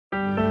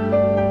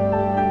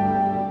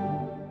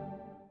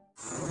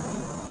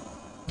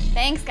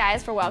Thanks,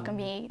 guys, for welcoming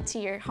me to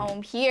your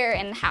home here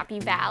in Happy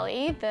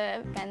Valley,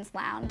 the men's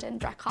lounge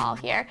and rec hall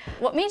here.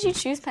 What made you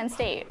choose Penn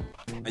State?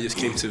 I just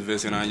came to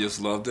visit and I just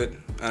loved it.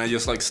 And I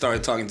just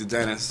started talking to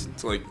Dennis.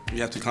 It's like,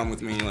 you have to come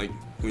with me,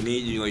 we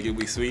need you, it'll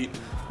be sweet.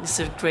 It's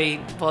a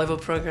great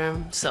volleyball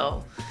program,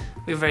 so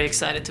we're very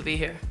excited to be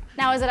here.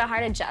 Now, is it a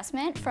hard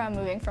adjustment from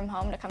moving from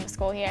home to come to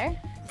school here?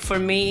 For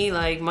me,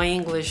 my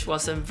English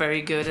wasn't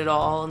very good at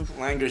all.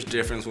 Language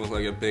difference was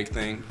a big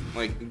thing.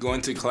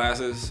 Going to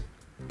classes,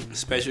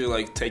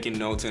 especially taking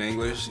notes in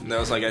English, that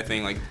was I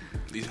think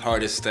the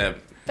hardest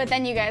step. But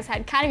then you guys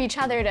had kind of each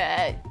other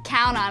to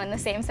count on in the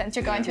same sense.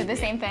 You're going through the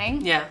same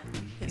thing? Yeah.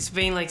 It's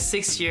been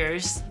 6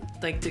 years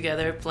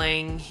together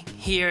playing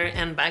here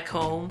and back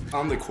home.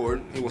 On the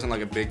court, it wasn't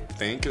a big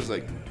thing because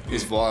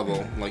it's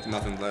volleyball,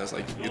 nothing less.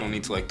 You don't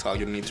need to talk,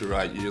 you don't need to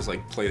write, you just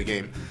play the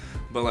game.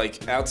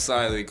 But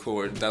outside of the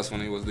court, that's when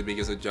it was the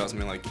biggest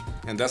adjustment.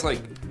 And that's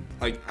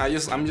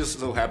I'm just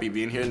so happy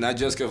being here, not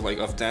just because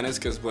of Dennis,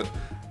 but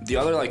the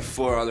other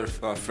 4 other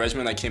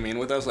freshmen that came in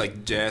with us,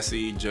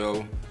 Jesse,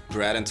 Joe,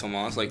 Brad, and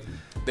Tomas,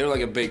 they were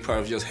a big part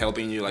of just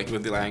helping you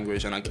with the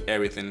language and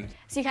everything.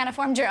 So you kind of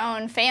formed your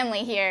own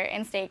family here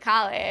in State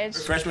College.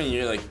 Freshman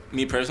year,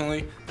 me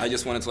personally, I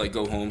just wanted to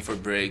go home for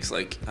breaks.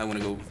 I want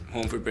to go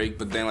home for break,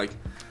 but then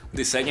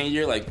the second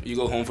year, you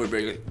go home for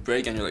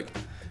break and you're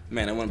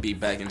man, I want to be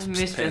back in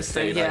Penn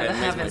State. Yeah, that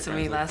happened to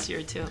me last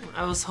year too.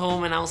 I was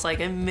home and I was I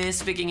miss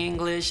speaking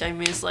English. I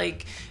miss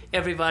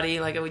everybody.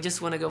 I would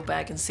just want to go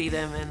back and see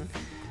them and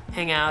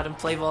hang out and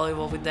play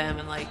volleyball with them.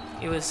 And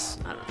it was,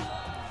 I don't know.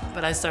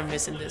 But I started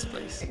missing this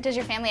place. Does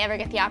your family ever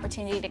get the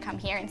opportunity to come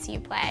here and see you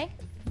play?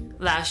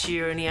 Last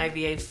year in the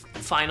IVA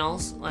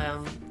finals,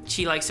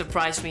 she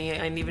surprised me.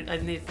 I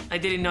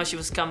didn't know she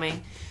was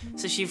coming,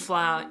 so she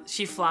flew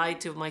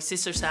to my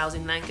sister's house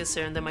in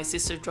Lancaster, and then my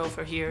sister drove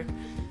her here.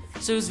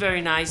 So it was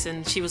very nice,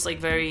 and she was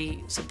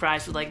very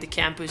surprised with the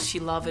campus. She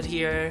loved it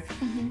here,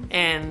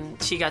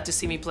 and she got to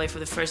see me play for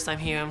the first time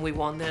here, and we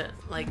won the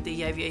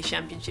IVA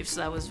championship.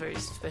 So that was very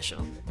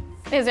special.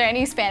 Is there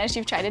any Spanish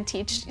you've tried to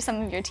teach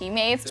some of your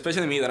teammates?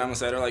 Especially me, that I'm a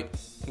setter.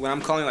 When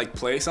I'm calling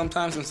play,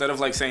 sometimes instead of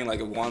saying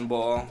a 1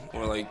 ball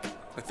or a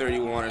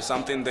 31 or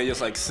something, they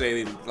just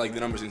say the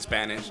numbers in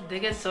Spanish. They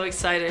get so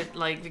excited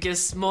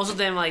because most of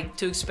them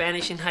took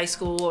Spanish in high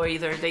school, or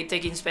either they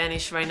taking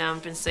Spanish right now in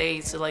Penn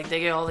State, so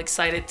they get all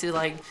excited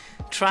to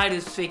try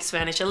to speak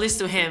Spanish, at least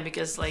to him,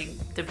 because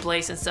the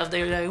plays and stuff,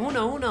 they're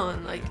uno,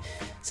 and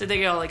so they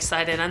get all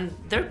excited, and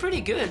they're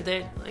pretty good.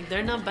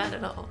 They're not bad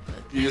at all.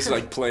 You just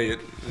play it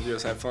and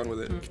just have fun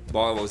with it.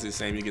 Volleyball is the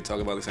same. You can talk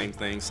about the same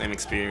things, same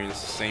experience,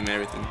 same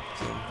everything.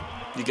 So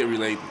you can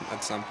relate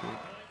at some point.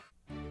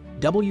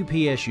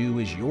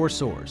 WPSU is your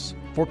source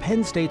for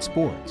Penn State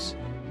sports,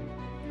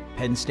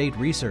 Penn State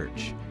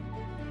research,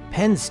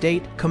 Penn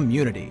State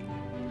community.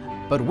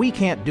 But we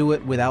can't do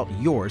it without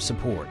your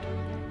support.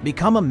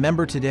 Become a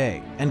member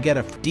today and get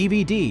a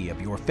DVD of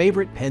your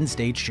favorite Penn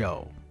State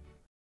show.